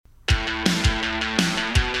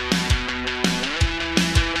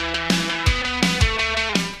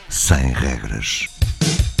sem regras.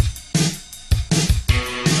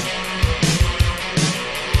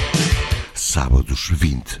 Sábados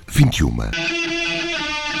 20, 21.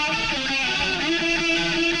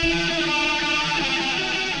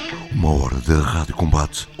 Uma hora de rádio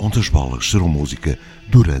combate onde as bolas serão música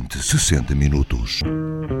durante 60 minutos.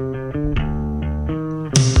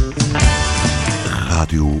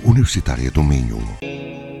 Rádio Universitária do Minho.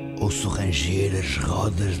 Ouço ranger as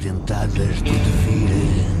rodas dentadas do devir,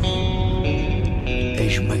 a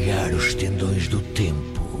esmagar os tendões do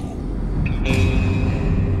tempo,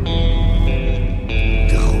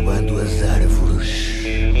 derrubando as árvores,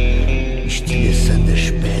 estilhaçando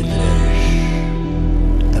as pedras,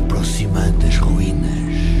 aproximando as ruínas.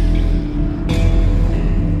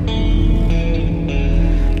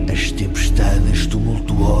 As tempestades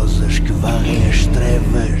tumultuosas que varrem as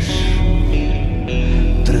trevas,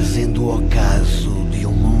 trazendo o ocaso de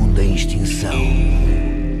um mundo em extinção,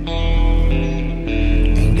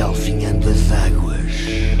 engalfinhando as águas,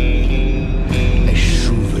 as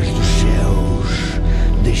chuvas dos céus,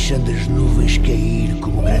 deixando as nuvens cair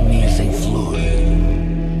como granizo em flor.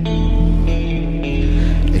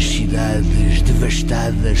 As cidades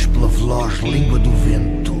devastadas pela veloz língua do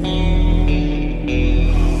vento,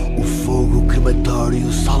 o fogo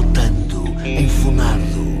crematório saltando,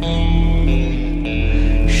 enfunado,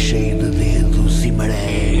 cheio de dedos e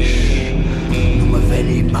marés, numa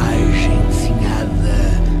velha imagem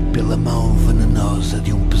desenhada pela mão venenosa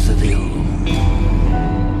de um pesadelo.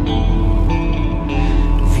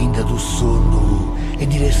 Vinda do sono em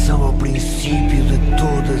direção ao princípio de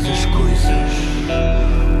todas as coisas,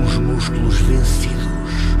 os músculos vencidos,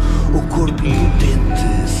 o corpo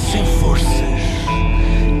impotente, sem forças,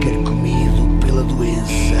 carcomido pela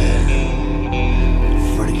doença,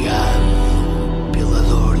 vergado pela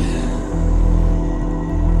dor.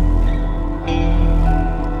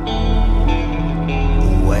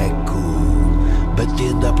 O eco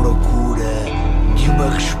batendo à procura de uma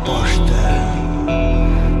resposta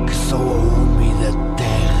que só a úmida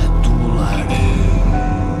terra tumular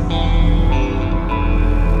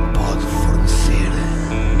pode fornecer.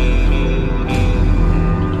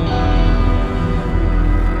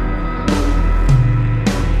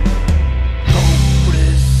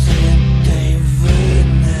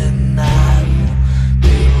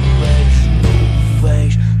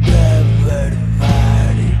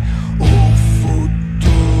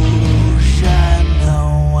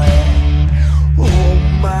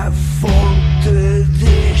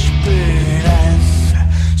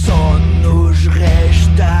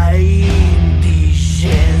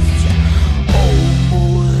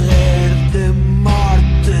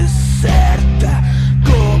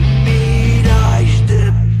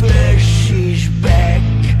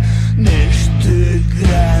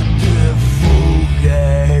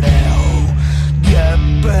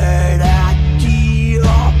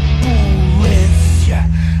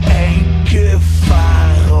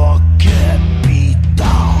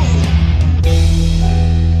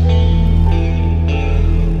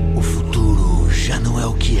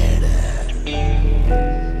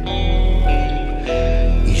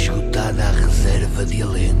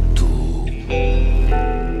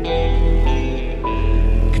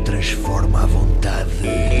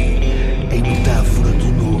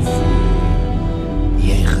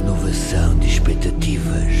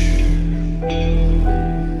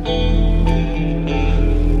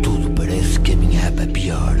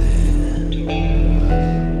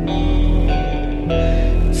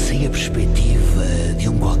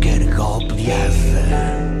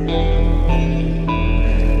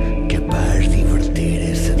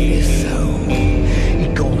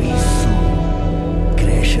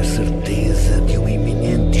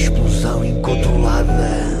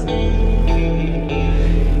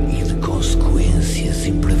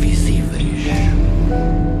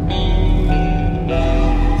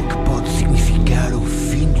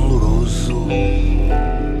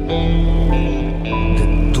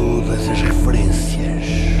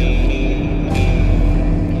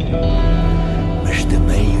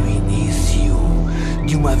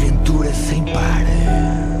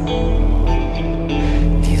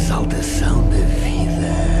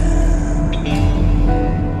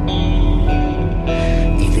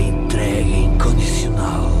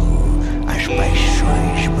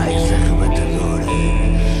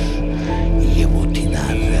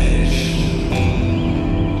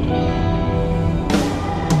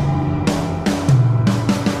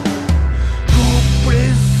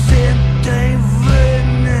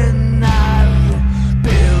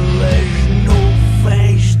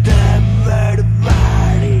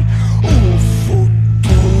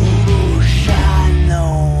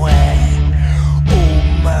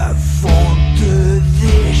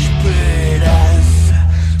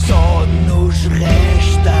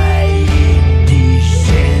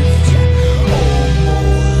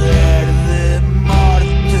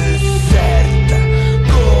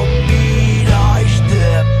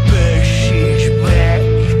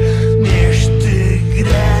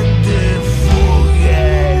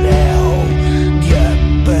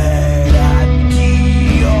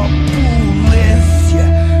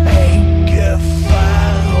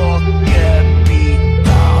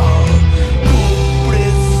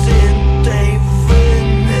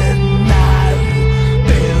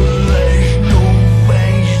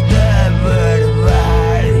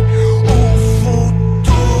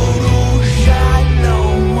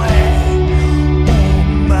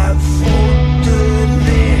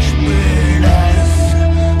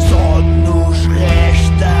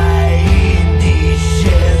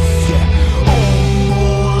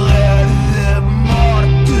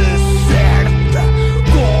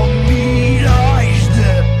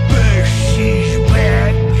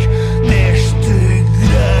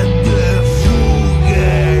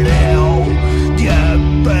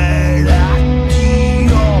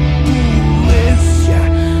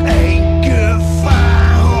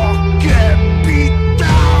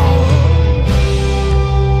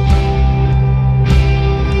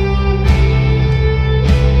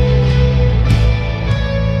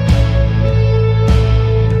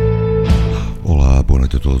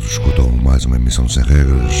 escutam mais uma emissão de Sem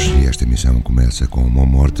Regras e esta emissão começa com MÃO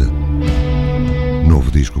MORTA,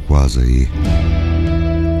 novo disco quase aí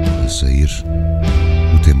a sair.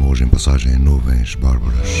 O tema hoje em passagem é Nuvens,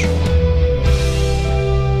 Bárbaras.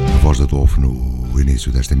 A voz da Dolph no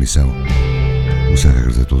início desta emissão. O Sem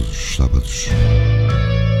Regras é todos os sábados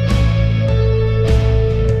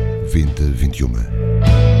 20-21.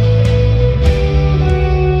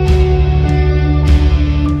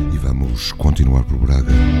 E vamos continuar por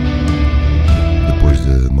Braga. Depois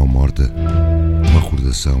de MÃO MORTA, uma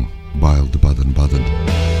recordação, BAILE de Baden-Baden.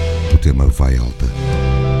 O tema vai alta.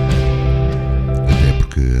 Até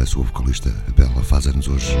porque a sua vocalista, a Bela, faz anos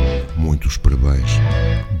hoje. Muitos parabéns.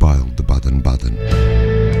 BAILE de Baden-Baden.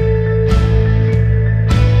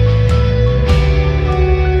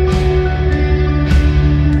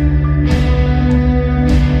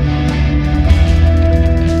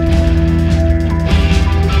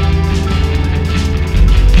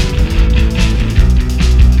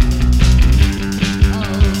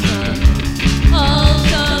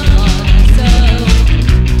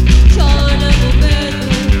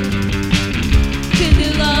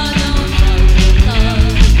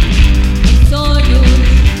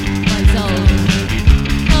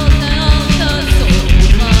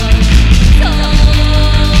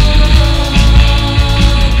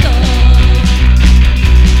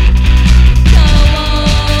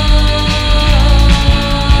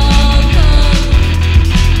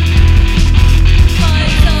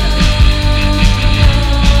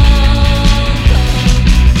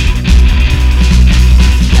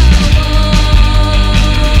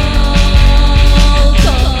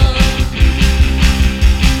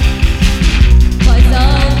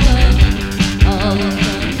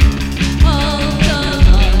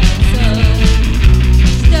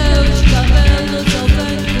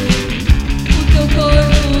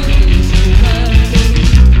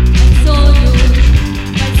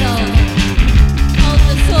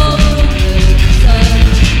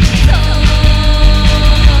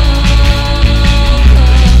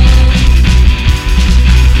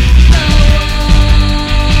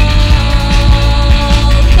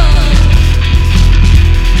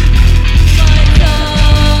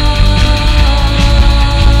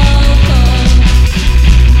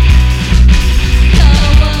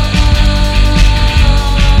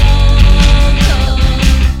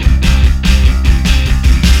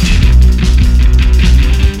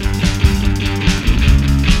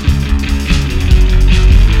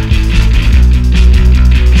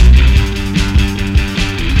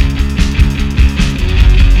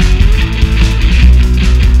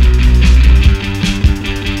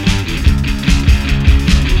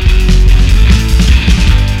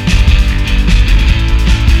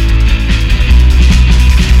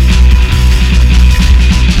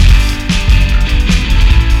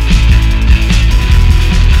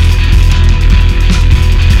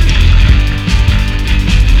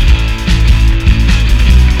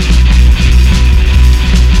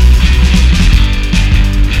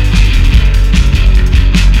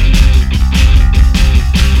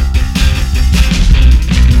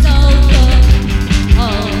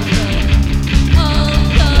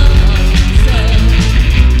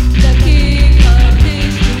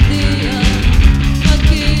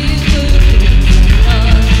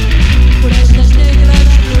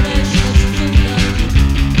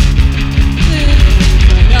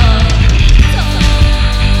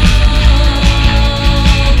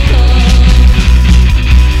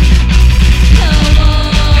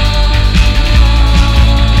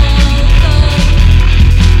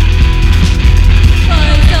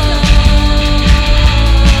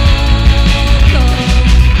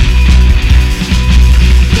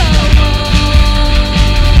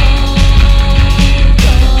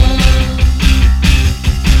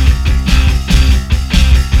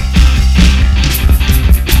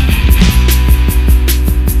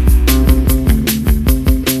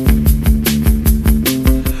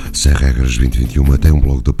 Tem um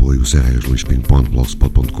blog de apoio,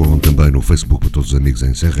 semregras.blogspot.com, também no Facebook para todos os amigos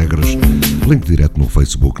em Sem Regras, link direto no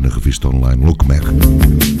Facebook, na revista online Look Mac.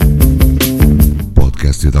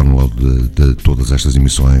 Podcast e download de todas estas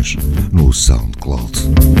emissões no SoundCloud.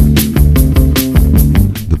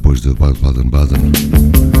 Depois de Baden-Baden,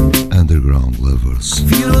 Underground Lovers,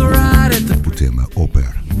 o tema Au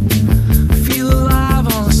Pair. Feel alive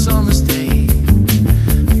on a summer's day,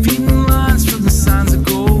 feeding lines from the signs of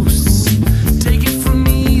ghosts. Take it from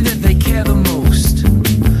me that they care the most.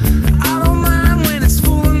 I don't mind when it's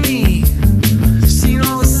full of me. Seen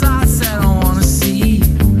all the sights that I wanna see.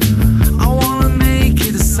 I wanna make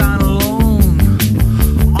it a sign alone,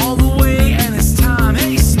 all the way, and it's time.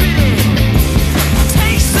 Hey, spin it,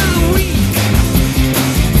 taste the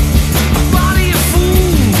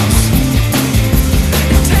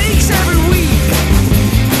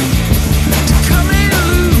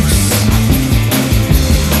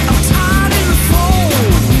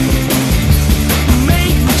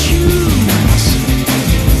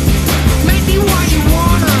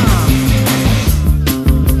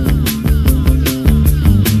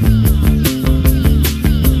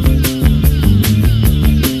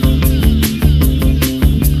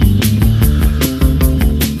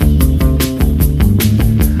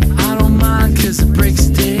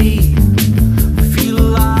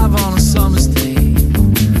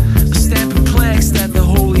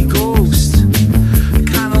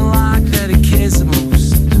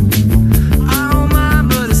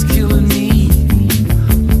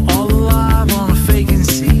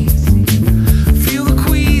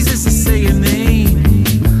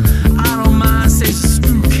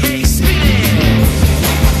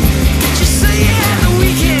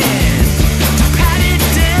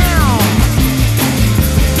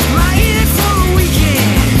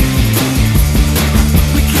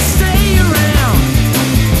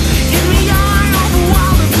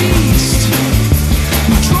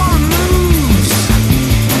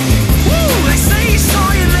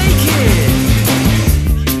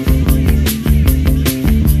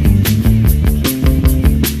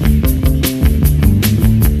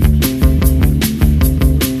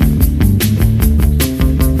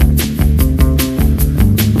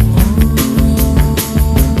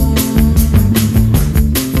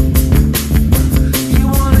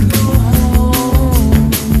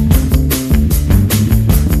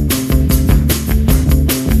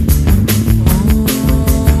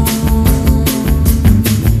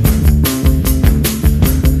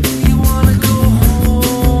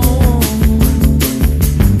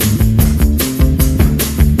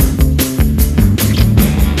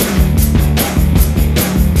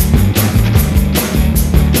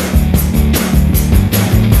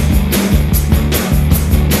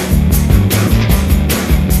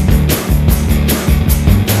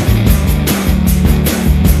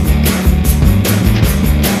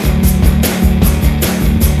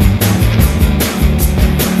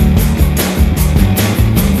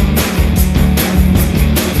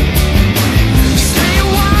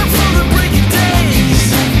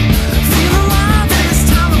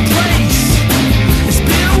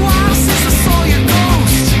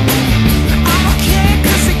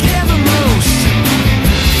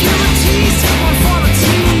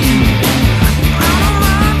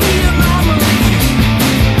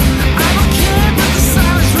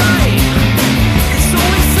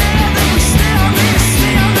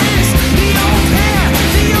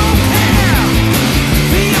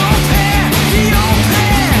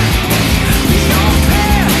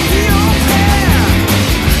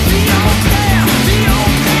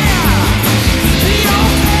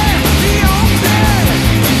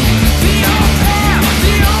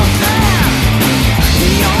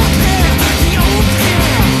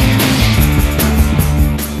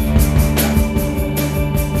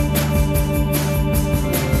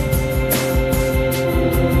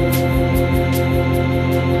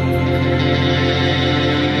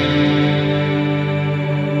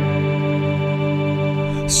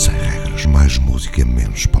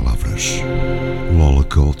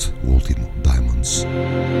Cult, o último, Diamonds.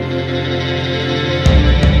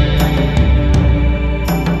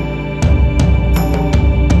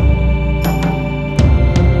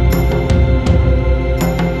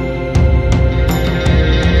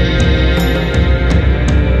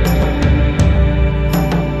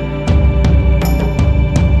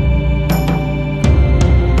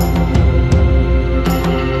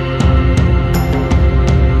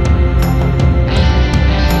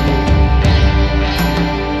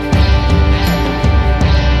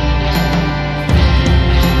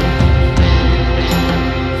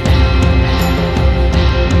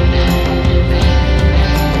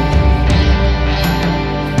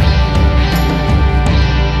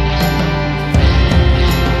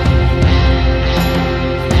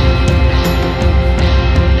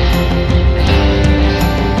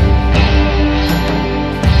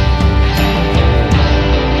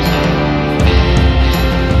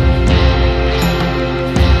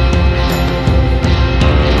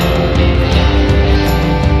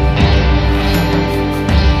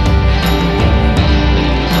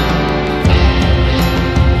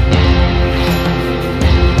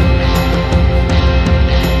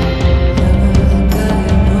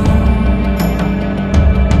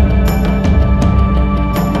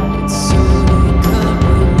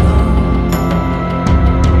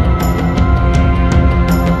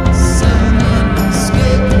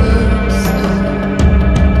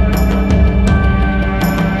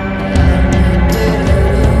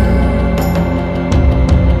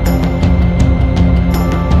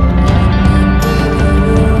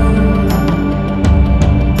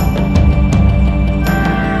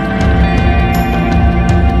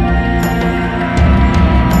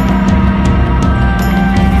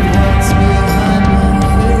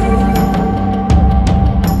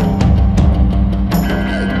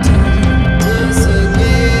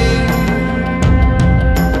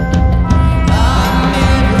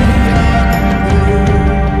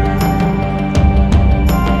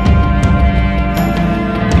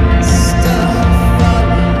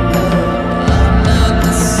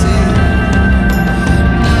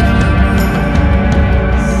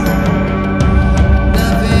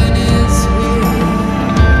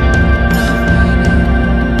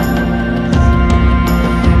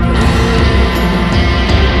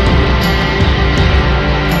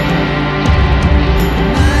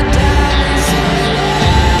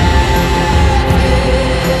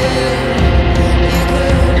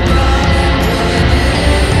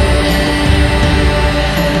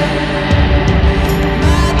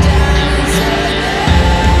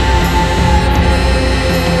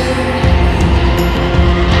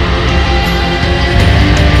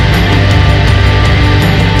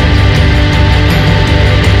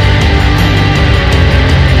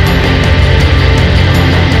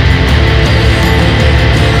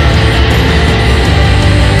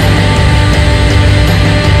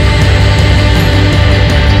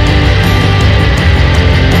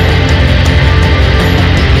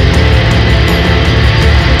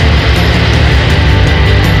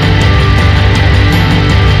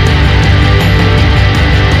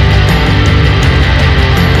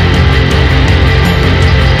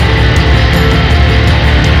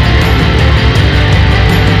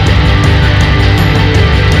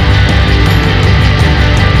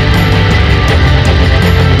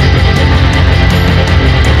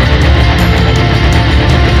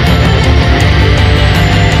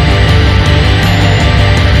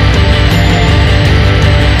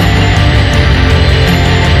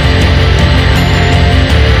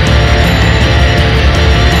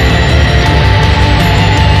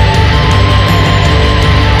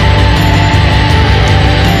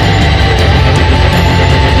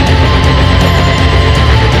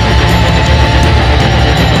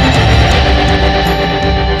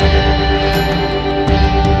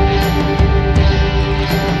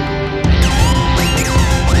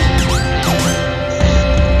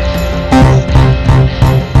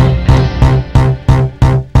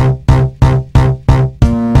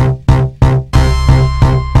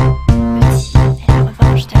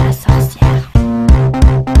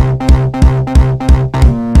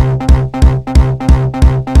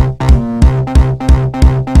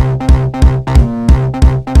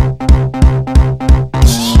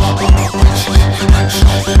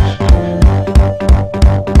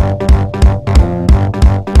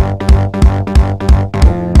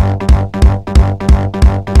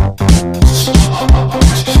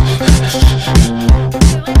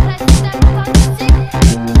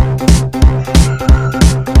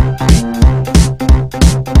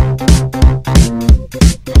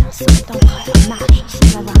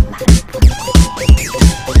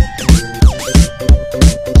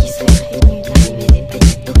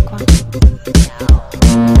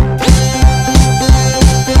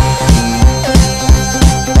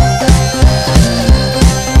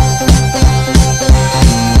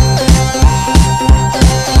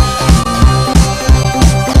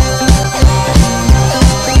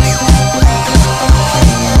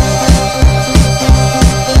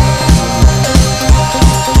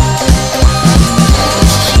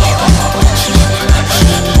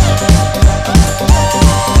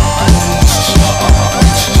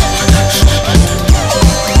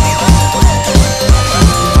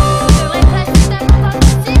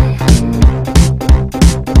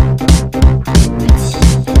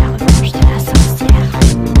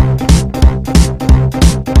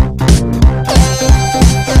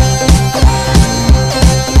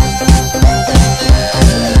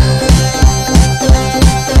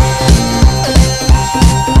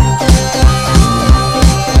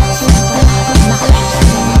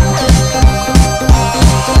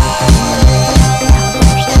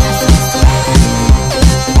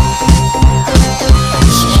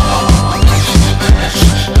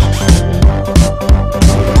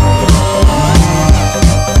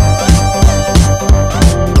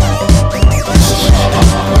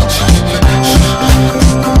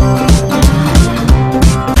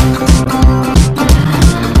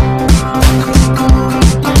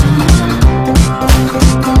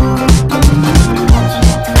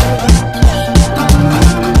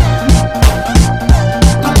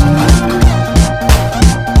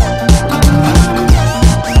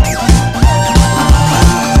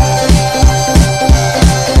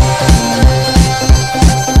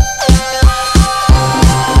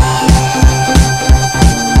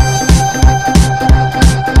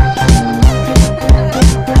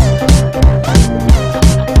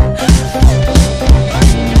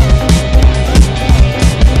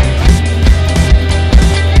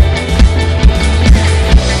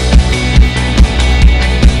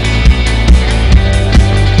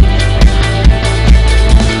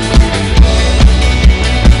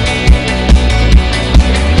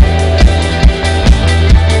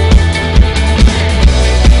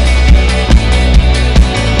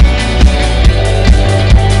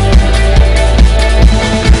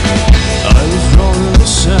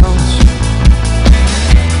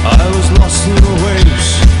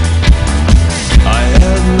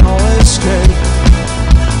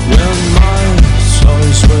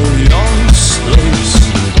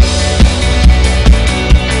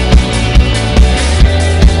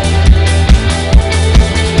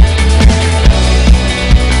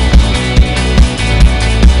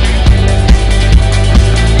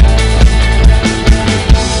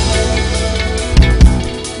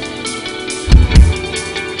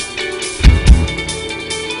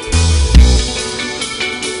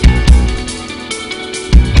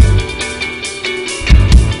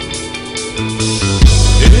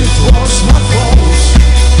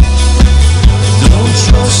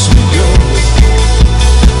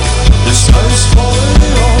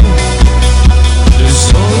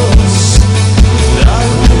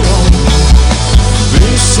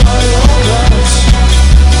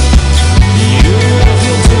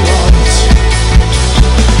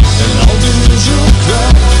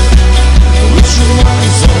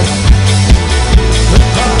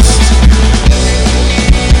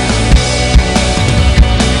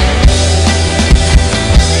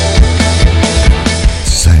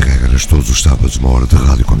 Uma hora de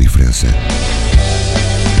rádio com diferença.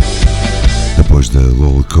 Depois da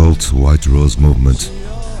LOLA COLT, White Rose Movement,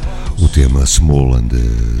 o tema Small and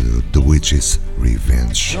the Witch's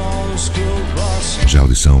Revenge. Já a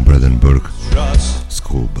audição Brandenburg,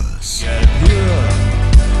 School Bus.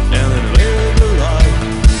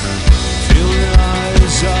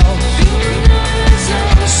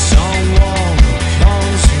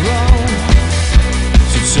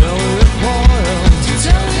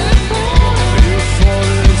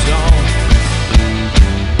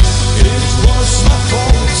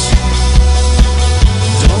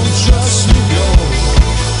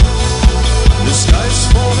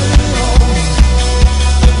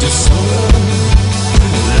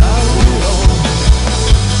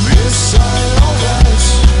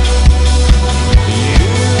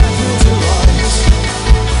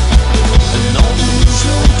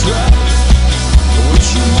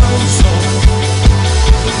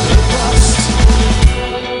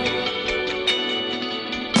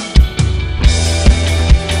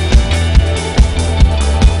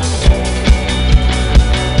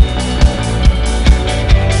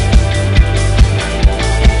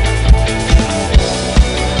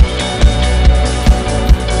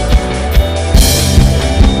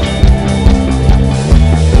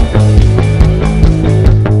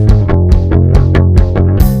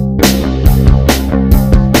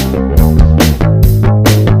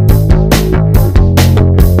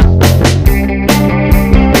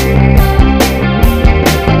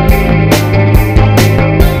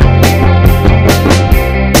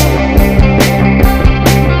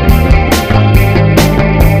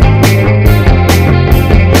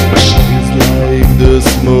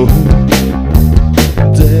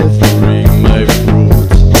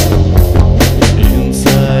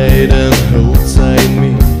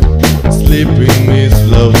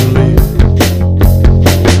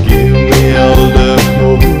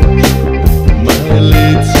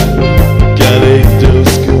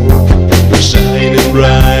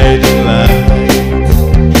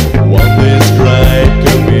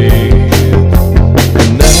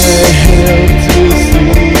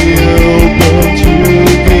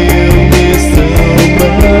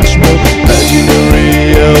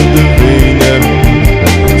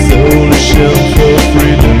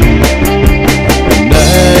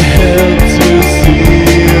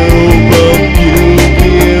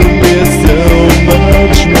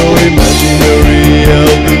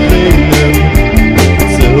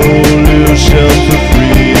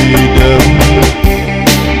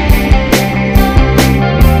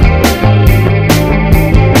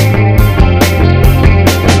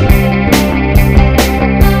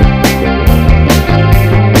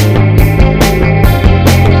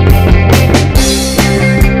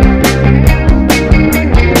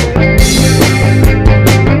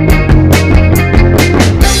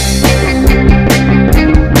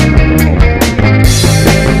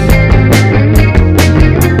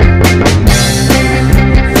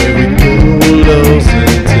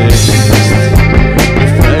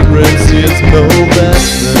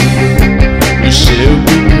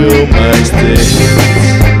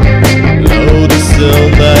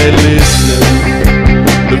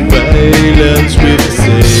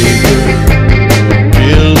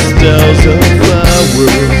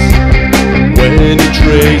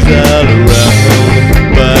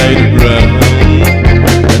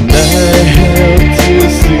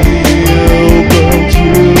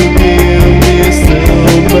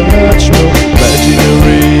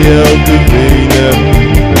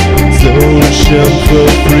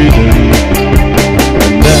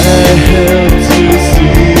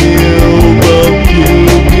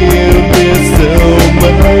 So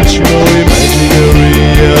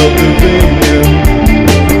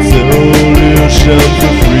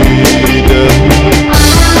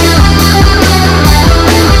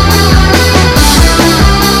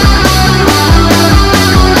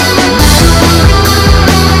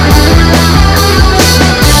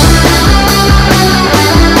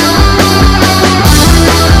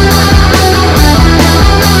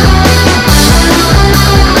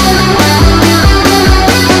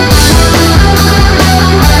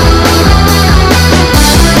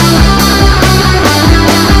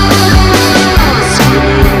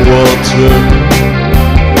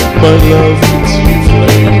my love into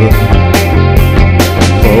flavor.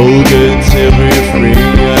 Forget every free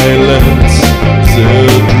island, the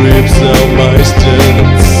drips of my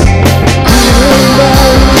stance.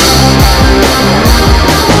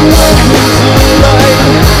 What is the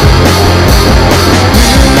light?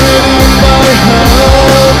 Feel it in my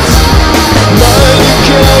heart, like a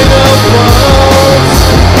kind of heart.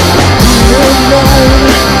 You're mine.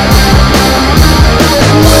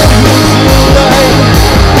 What is the light?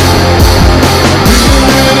 Feel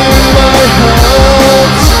it in my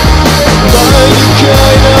heart, like a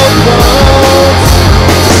kind of heart.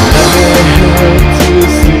 I had to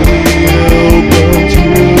see you, but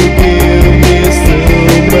you give me so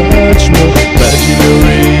much more.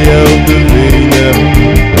 Imaginary of the veil,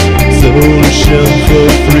 solution for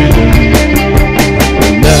freedom.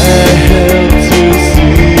 And I had to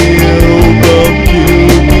see you, but you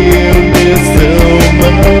give me so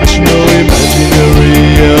much more. Imaginary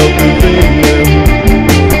of the veil,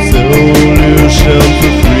 solution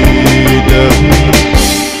for freedom.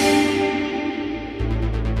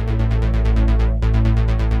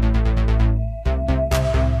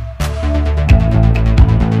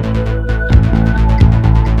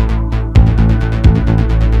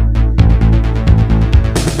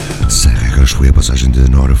 Sem regras foi a passagem de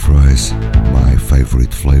NORA FRIES, My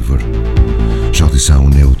Favorite Flavor, já audição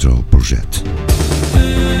Neutral Project.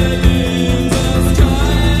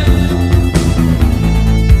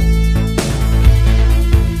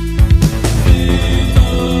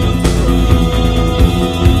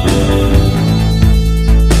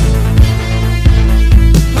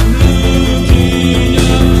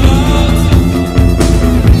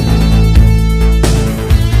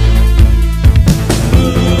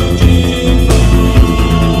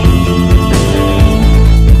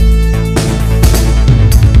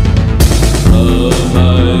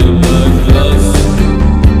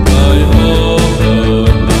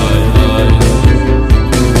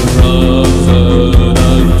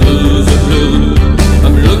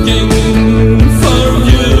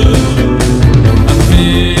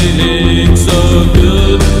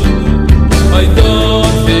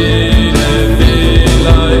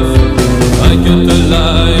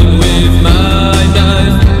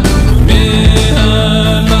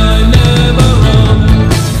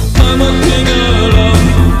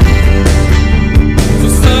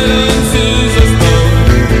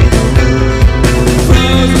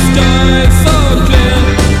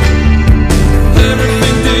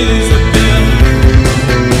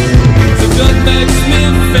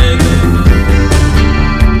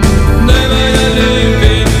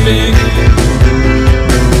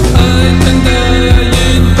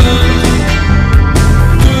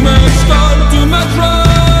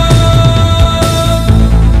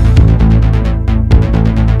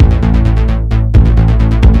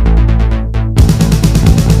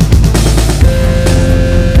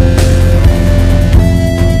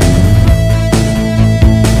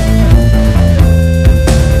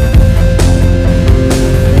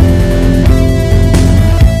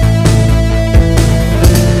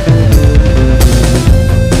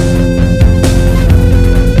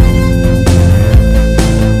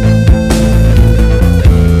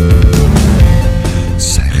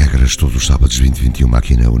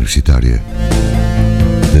 Máquina Universitária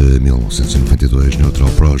de 1992, Neutral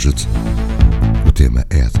Project, o tema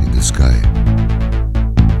Head in the Sky.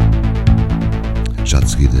 Já de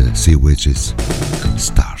seguida, Sea Witches,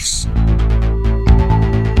 Stars.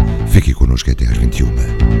 Fique connosco até às 21.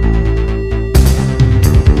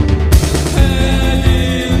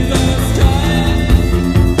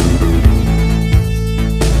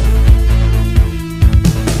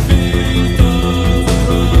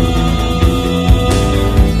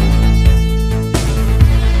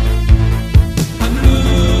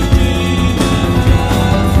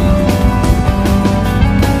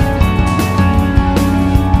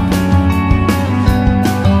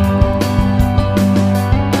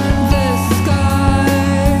 The sky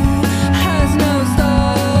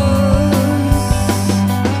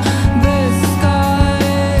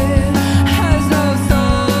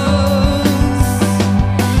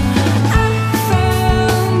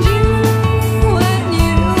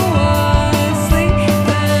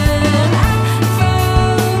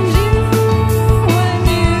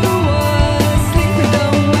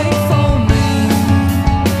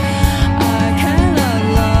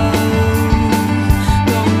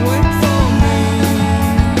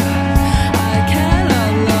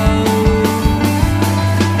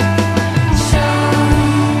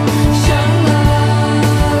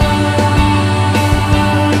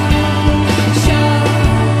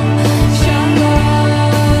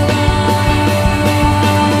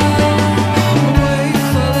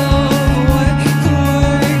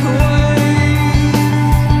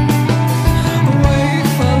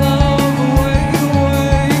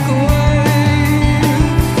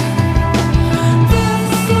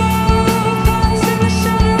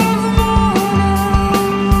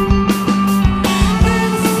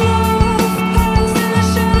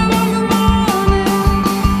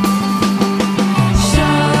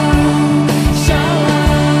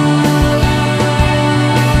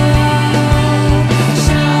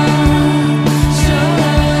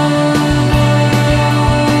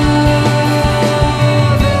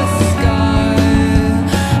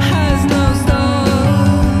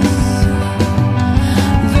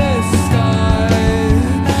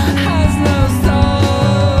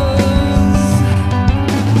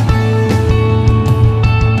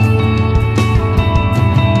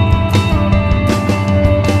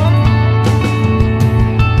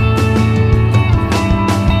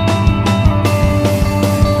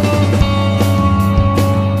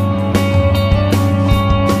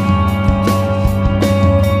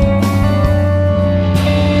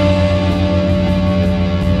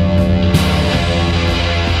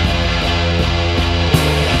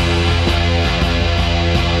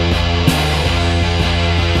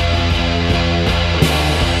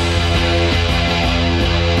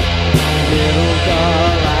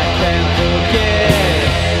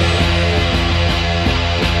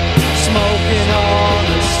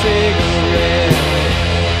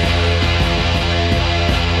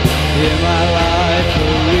In my life, a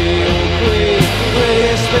real queen,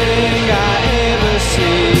 prettiest thing I ever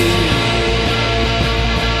see.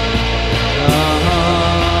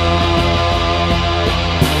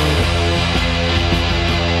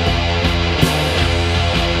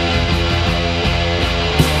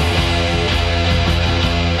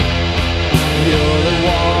 You're the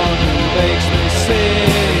one who makes me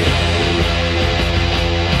sing,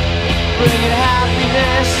 bringing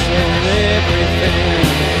happiness and everything.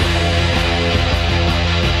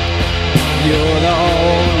 You're the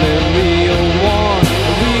only real one,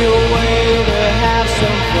 a real way to have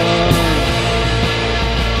some fun.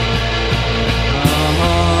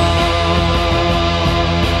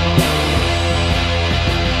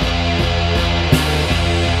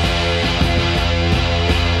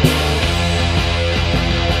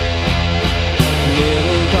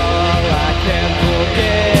 Little doll I can't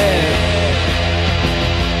forget,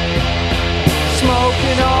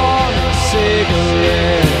 smoking on a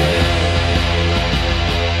cigarette.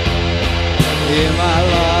 In my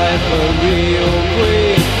life, a real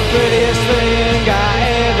queen, prettiest thing I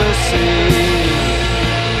ever see.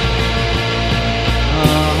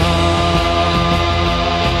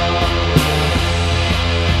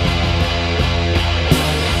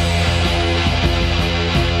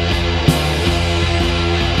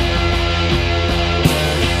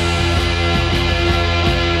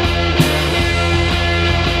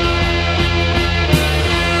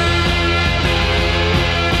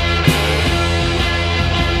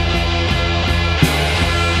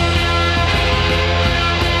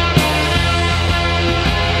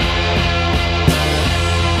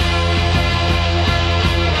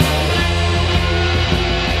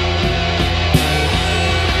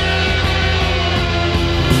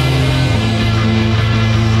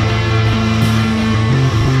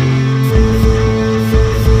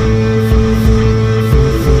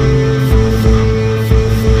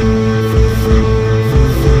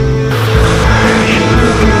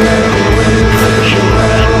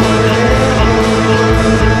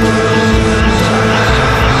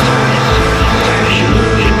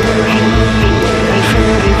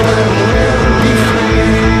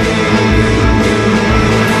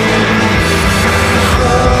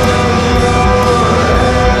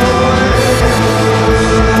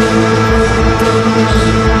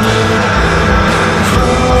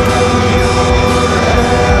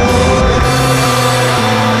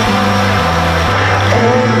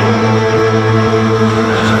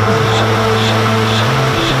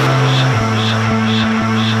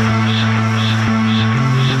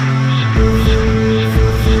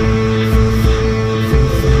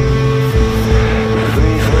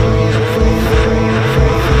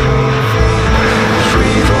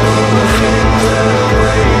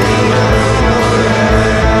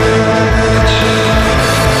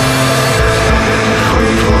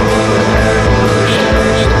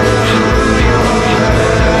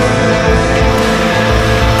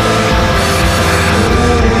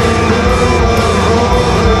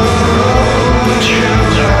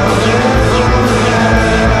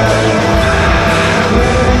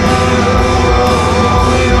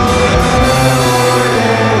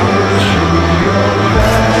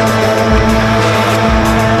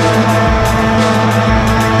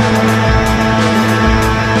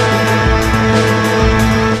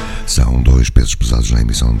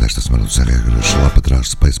 Desta semana do Sem Regras, lá para trás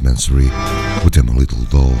SPACEMEN, o tema Little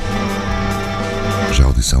Doll, já a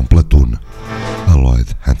audição PLATOON,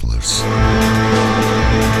 antlers.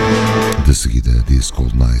 De seguida These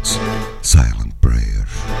Cold Nights, Silent Prayer.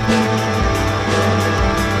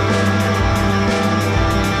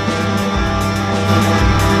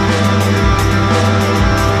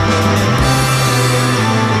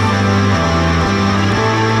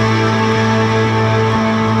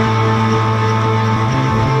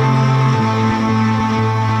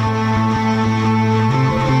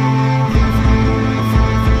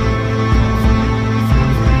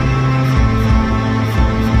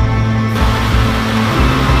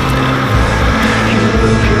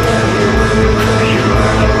 You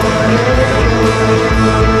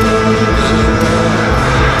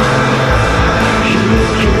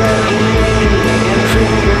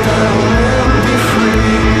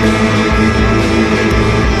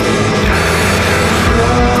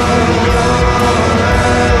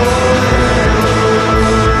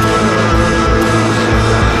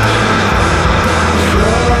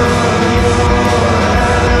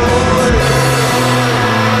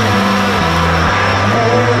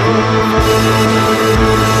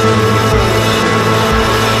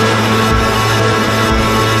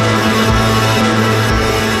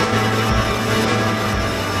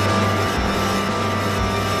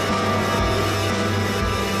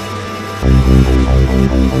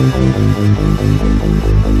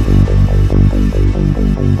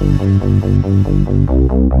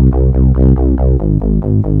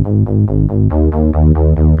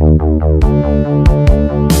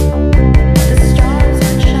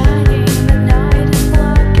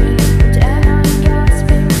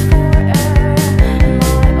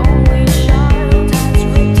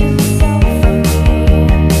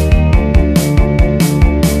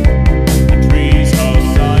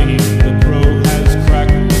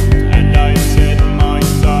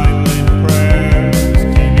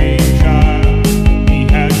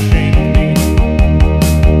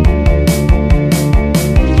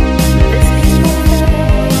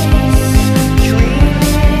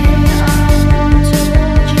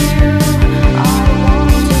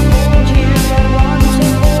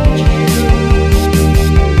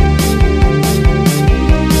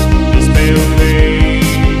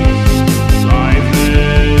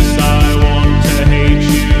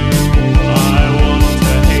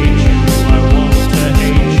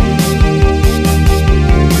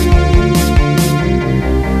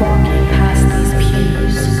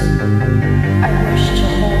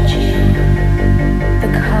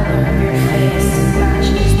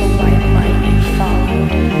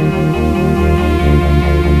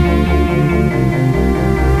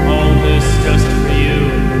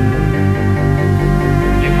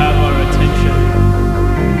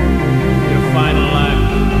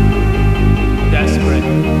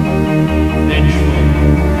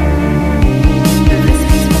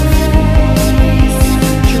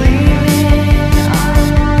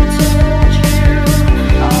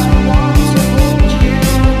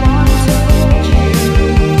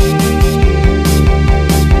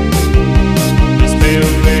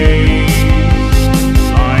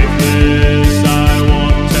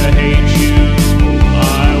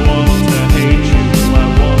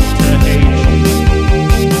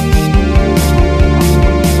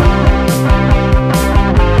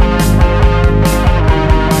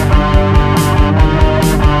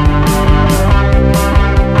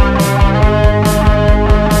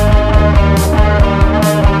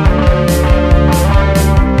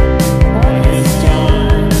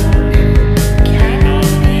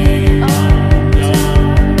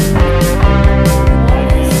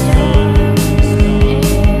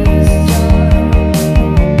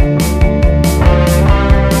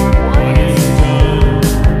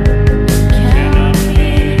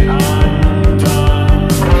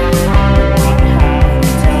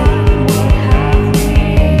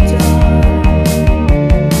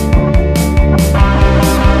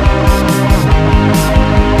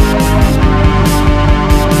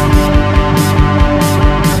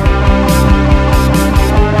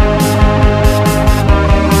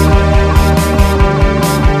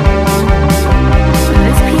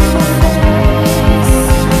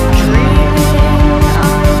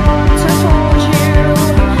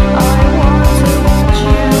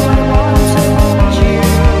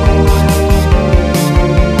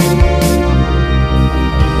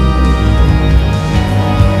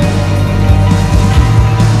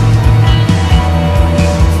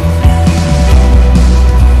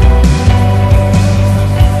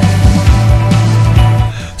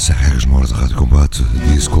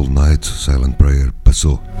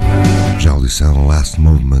Last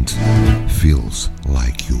Movement, Feels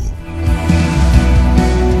Like You.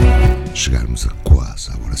 Chegarmos a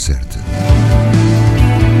quase à hora certa.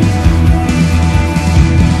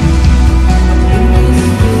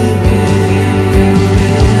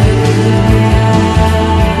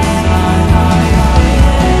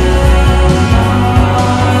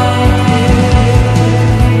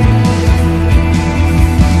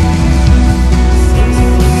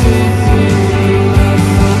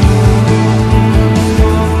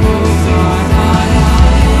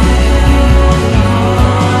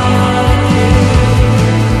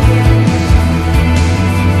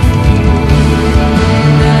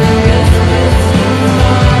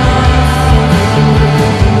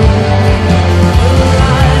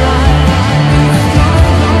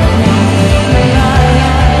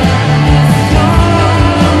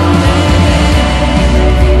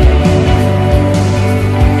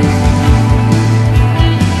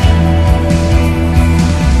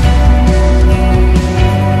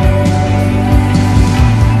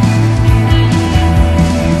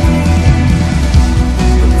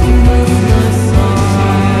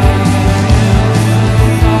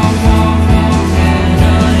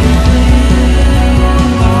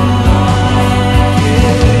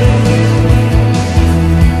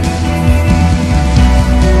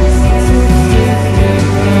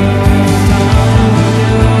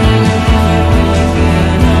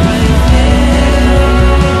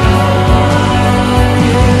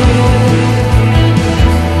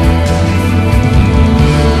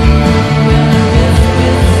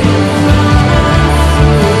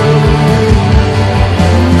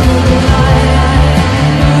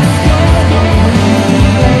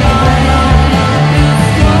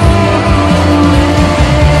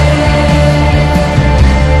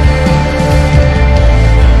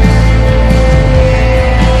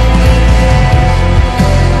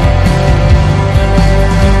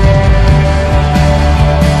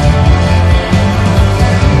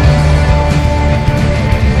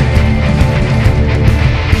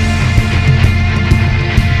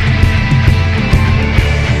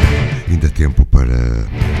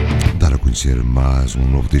 conhecer mais um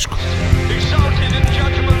novo disco.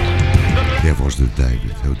 É a voz de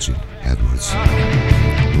David Eugene Edwards.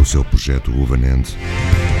 No seu projeto WOVENHAND,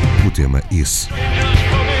 o tema Is.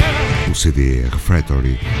 O CD é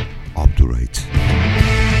Refractory Obdurate.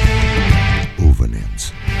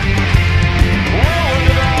 WOVENHAND.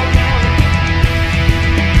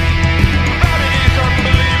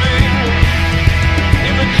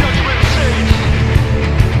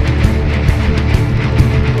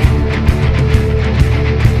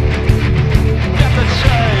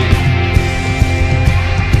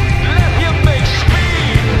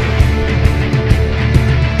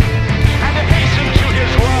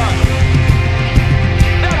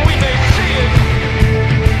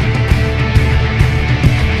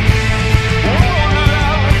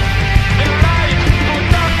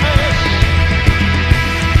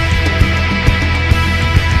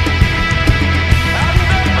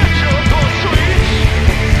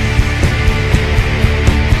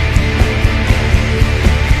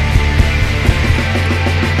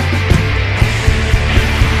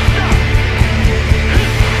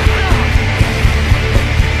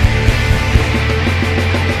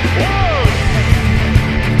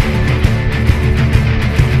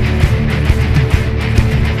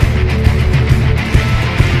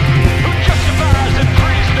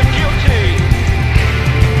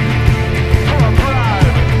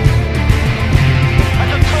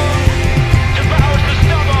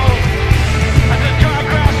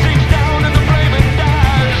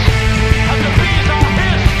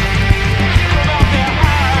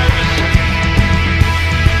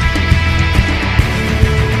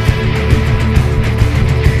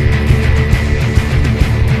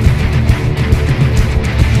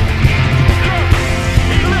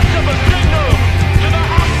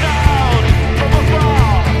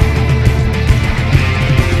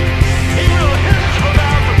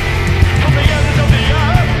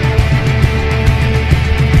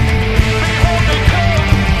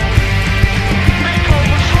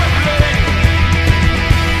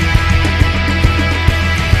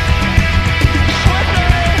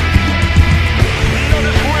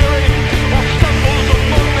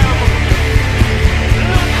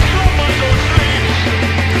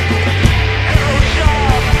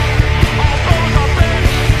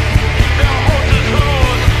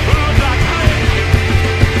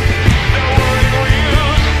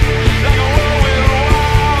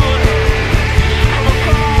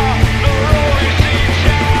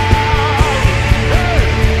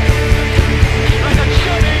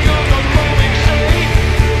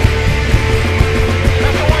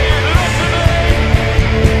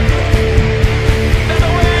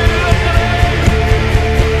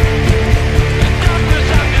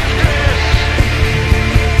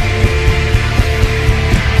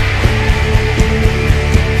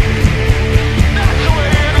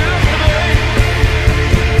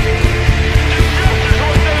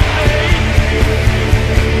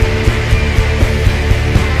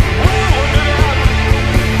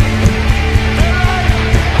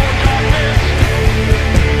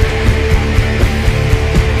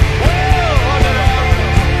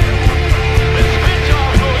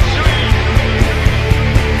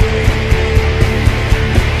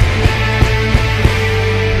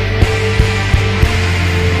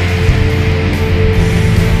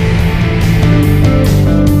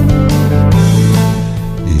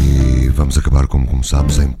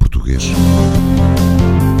 Começámos em português.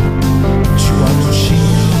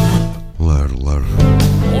 LUR LUR.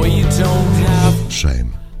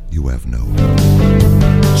 Shame You Have No.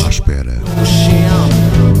 À espera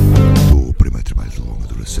do primeiro trabalho de longa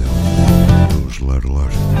duração dos LUR LUR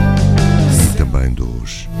e também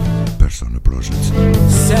dos Persona Project.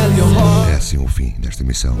 É assim o fim desta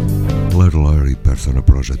emissão. LUR LUR e Persona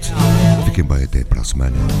Project. Fiquem bem até para a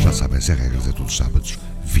semana. Já sabem, SEM REGRAS é todos os sábados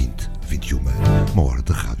 20-21, uma hora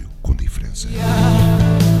de rádio com diferença.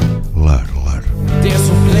 LUR LUR. There's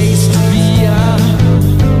a place to be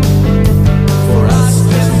for us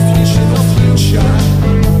that vision of future.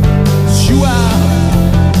 You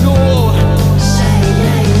are no.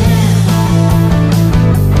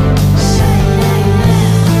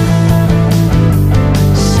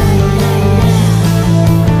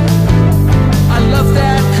 I love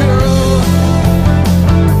that girl.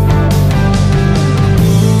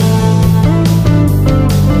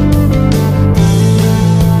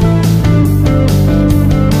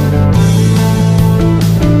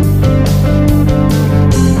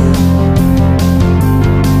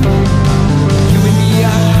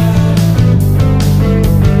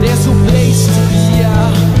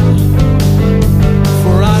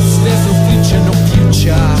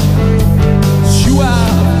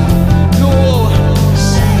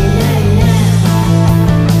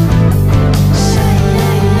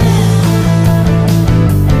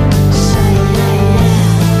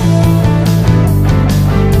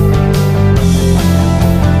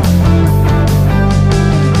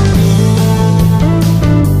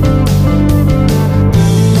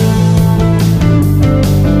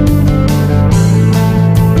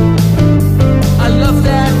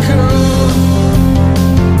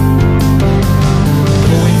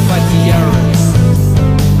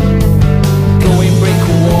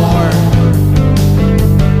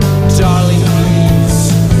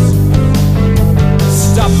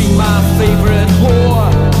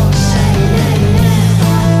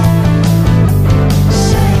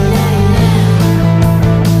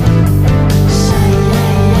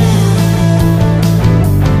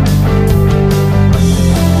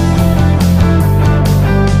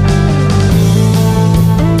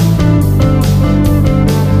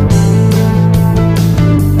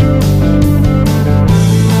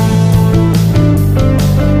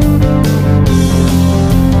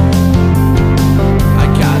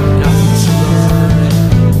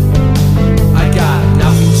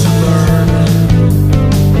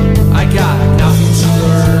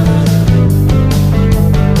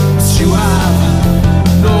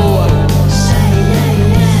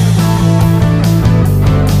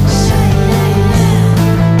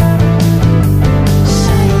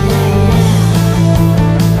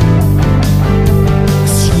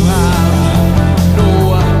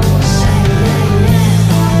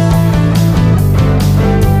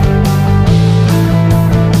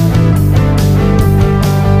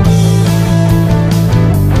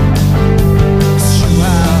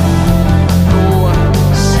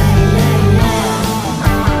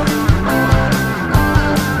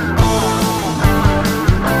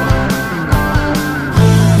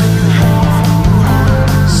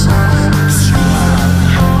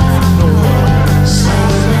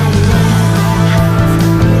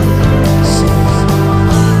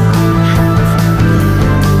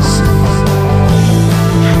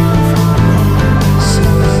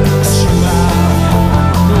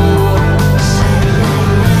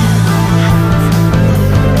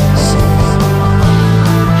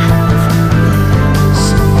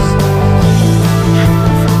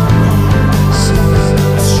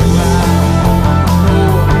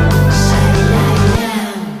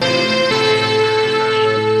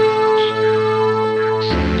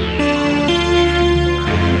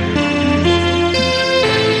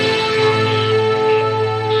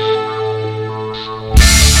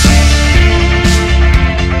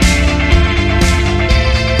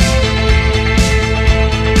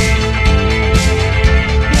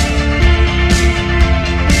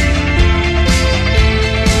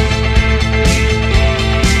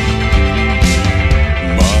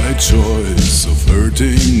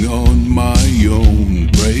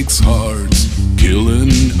 hearts,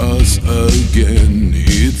 killing us again.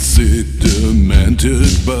 It's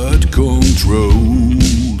demented but controlled.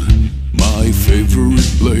 My favorite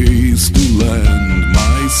place to land.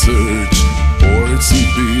 My search for some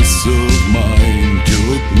peace of mind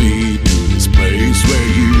took me to this place where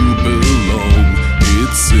you belong.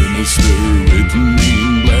 It's sinister, written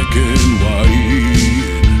in black and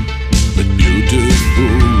white, but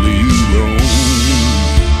beautifully wrong.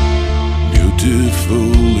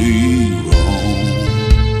 Beautifully wrong.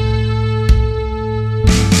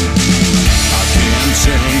 I can't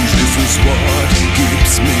change, this is what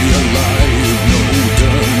keeps me alive. No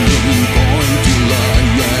turning point to lie,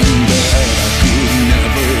 and that I could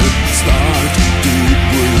never start to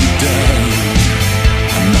pretend.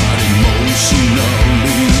 I'm not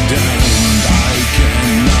emotionally damned. I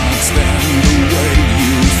cannot stand the way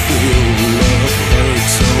you feel. Love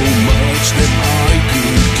hurts so much that I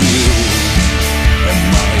could kill.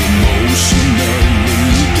 Am I emotionally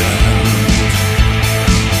damned?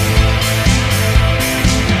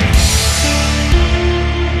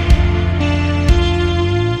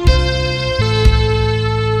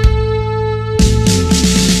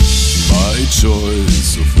 My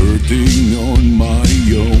choice of hurting